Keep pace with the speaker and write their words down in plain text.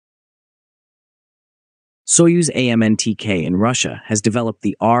Soyuz AMNTK in Russia has developed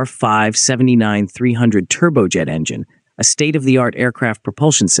the R579-300 turbojet engine, a state-of-the-art aircraft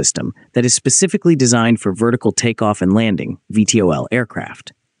propulsion system that is specifically designed for vertical takeoff and landing (VTOL)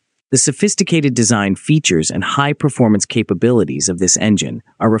 aircraft. The sophisticated design features and high-performance capabilities of this engine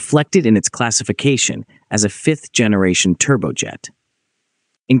are reflected in its classification as a fifth-generation turbojet.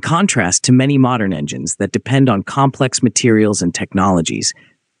 In contrast to many modern engines that depend on complex materials and technologies,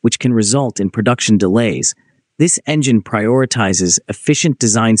 which can result in production delays, this engine prioritizes efficient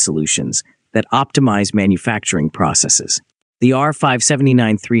design solutions that optimize manufacturing processes. The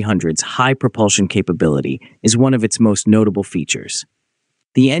R579-300's high propulsion capability is one of its most notable features.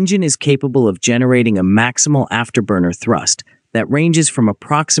 The engine is capable of generating a maximal afterburner thrust that ranges from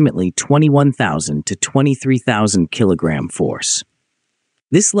approximately 21,000 to 23,000 kilogram force.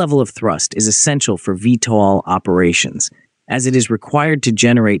 This level of thrust is essential for VTOL operations, as it is required to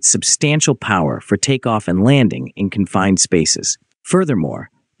generate substantial power for takeoff and landing in confined spaces. Furthermore,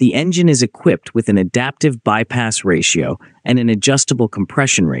 the engine is equipped with an adaptive bypass ratio and an adjustable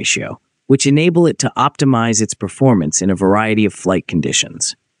compression ratio, which enable it to optimize its performance in a variety of flight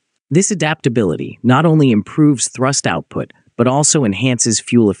conditions. This adaptability not only improves thrust output, but also enhances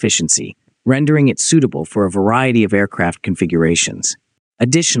fuel efficiency, rendering it suitable for a variety of aircraft configurations.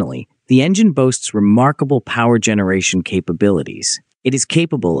 Additionally, the engine boasts remarkable power generation capabilities. It is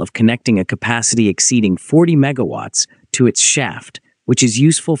capable of connecting a capacity exceeding 40 megawatts to its shaft, which is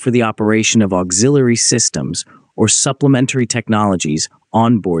useful for the operation of auxiliary systems or supplementary technologies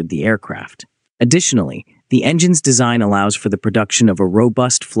on board the aircraft. Additionally, the engine's design allows for the production of a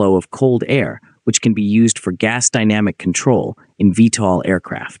robust flow of cold air, which can be used for gas dynamic control in VTOL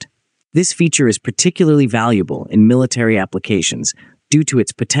aircraft. This feature is particularly valuable in military applications due to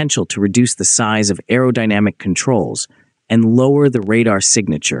its potential to reduce the size of aerodynamic controls and lower the radar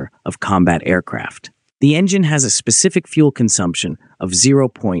signature of combat aircraft. The engine has a specific fuel consumption of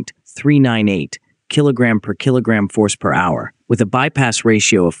 0.398 kilogram per kilogram force per hour, with a bypass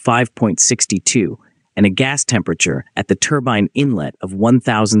ratio of 5.62 and a gas temperature at the turbine inlet of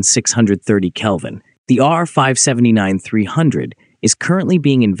 1,630 Kelvin. The R579-300 is currently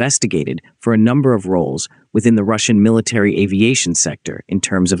being investigated for a number of roles within the Russian military aviation sector in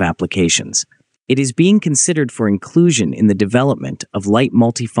terms of applications. It is being considered for inclusion in the development of light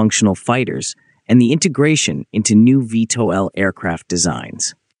multifunctional fighters and the integration into new VTOL aircraft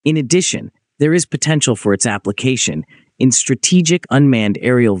designs. In addition, there is potential for its application in strategic unmanned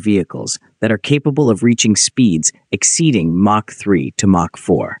aerial vehicles that are capable of reaching speeds exceeding Mach 3 to Mach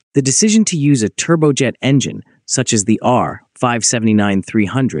 4. The decision to use a turbojet engine, such as the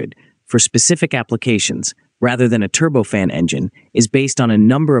R579-300, for specific applications, rather than a turbofan engine, is based on a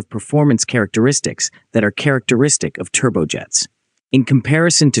number of performance characteristics that are characteristic of turbojets. In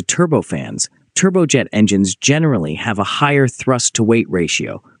comparison to turbofans, turbojet engines generally have a higher thrust-to-weight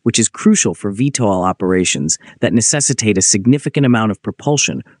ratio, which is crucial for VTOL operations that necessitate a significant amount of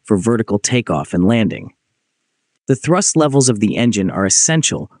propulsion for vertical takeoff and landing. The thrust levels of the engine are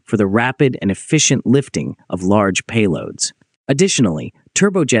essential for the rapid and efficient lifting of large payloads. Additionally,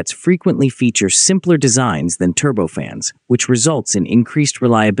 turbojets frequently feature simpler designs than turbofans, which results in increased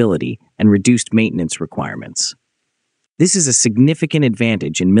reliability and reduced maintenance requirements. This is a significant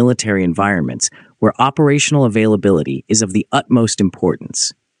advantage in military environments where operational availability is of the utmost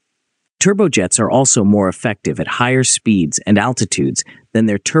importance. Turbojets are also more effective at higher speeds and altitudes than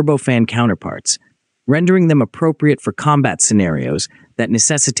their turbofan counterparts, rendering them appropriate for combat scenarios that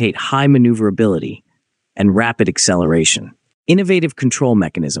necessitate high maneuverability and rapid acceleration. Innovative control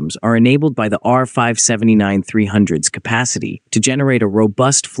mechanisms are enabled by the R579-300's capacity to generate a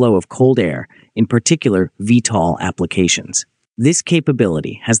robust flow of cold air, in particular VTOL applications. This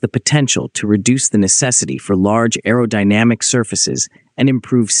capability has the potential to reduce the necessity for large aerodynamic surfaces and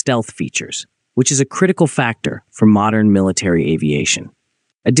improve stealth features, which is a critical factor for modern military aviation.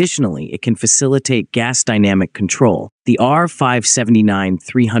 Additionally, it can facilitate gas dynamic control. The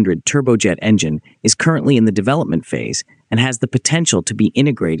R579-300 turbojet engine is currently in the development phase and has the potential to be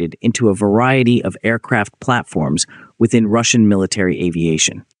integrated into a variety of aircraft platforms within Russian military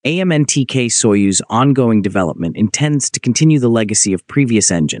aviation. AMNTK Soyuz ongoing development intends to continue the legacy of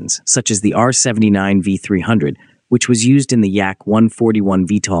previous engines, such as the R79V300, which was used in the Yak-141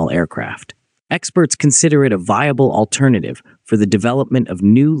 VTOL aircraft. Experts consider it a viable alternative for the development of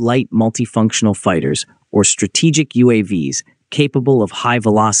new light multifunctional fighters or strategic UAVs capable of high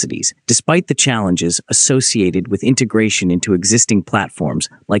velocities, despite the challenges associated with integration into existing platforms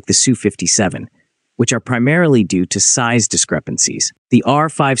like the Su-57, which are primarily due to size discrepancies. The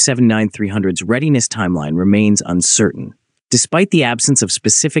R579-300's readiness timeline remains uncertain. Despite the absence of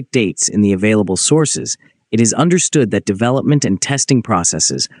specific dates in the available sources, It is understood that development and testing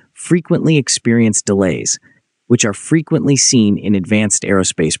processes frequently experience delays, which are frequently seen in advanced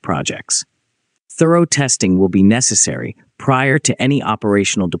aerospace projects. Thorough testing will be necessary prior to any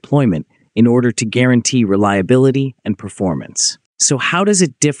operational deployment in order to guarantee reliability and performance. So how does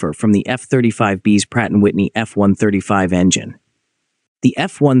it differ from the F-35B's Pratt & Whitney F-135 engine? The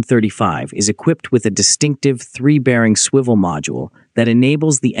F-135 is equipped with a distinctive 3-bearing swivel module that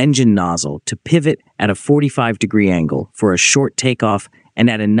enables the engine nozzle to pivot at a 45-degree angle for a short takeoff and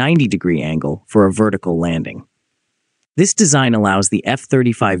at a 90-degree angle for a vertical landing. This design allows the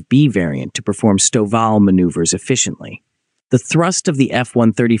F-35B variant to perform STOVL maneuvers efficiently. The thrust of the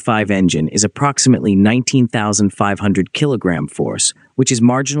F-135 engine is approximately 19,500 kilogram force, which is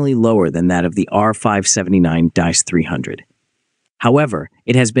marginally lower than that of the R579-300. However,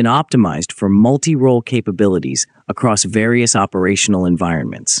 it has been optimized for multi-role capabilities across various operational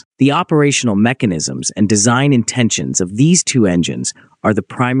environments. The operational mechanisms and design intentions of these two engines are the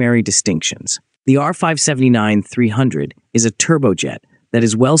primary distinctions. The R579-300 is a turbojet that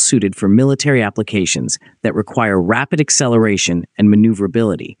is well suited for military applications that require rapid acceleration and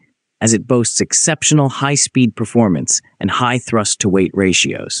maneuverability, as it boasts exceptional high-speed performance and high thrust-to-weight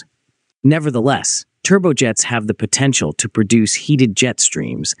ratios. Nevertheless, turbojets have the potential to produce heated jet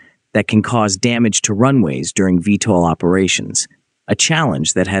streams that can cause damage to runways during VTOL operations, a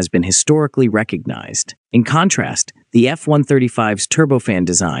challenge that has been historically recognized. In contrast, the F-135's turbofan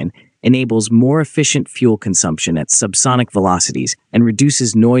design enables more efficient fuel consumption at subsonic velocities and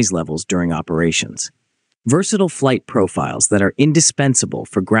reduces noise levels during operations. Versatile flight profiles that are indispensable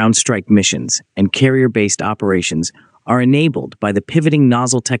for ground strike missions and carrier-based operations are enabled by the pivoting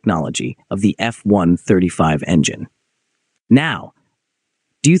nozzle technology of the F-135 engine. Now,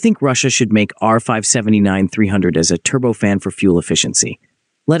 do you think Russia should make R579-300 as a turbofan for fuel efficiency?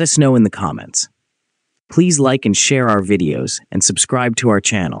 Let us know in the comments. Please like and share our videos and subscribe to our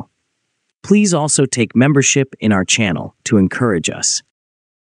channel. Please also take membership in our channel to encourage us.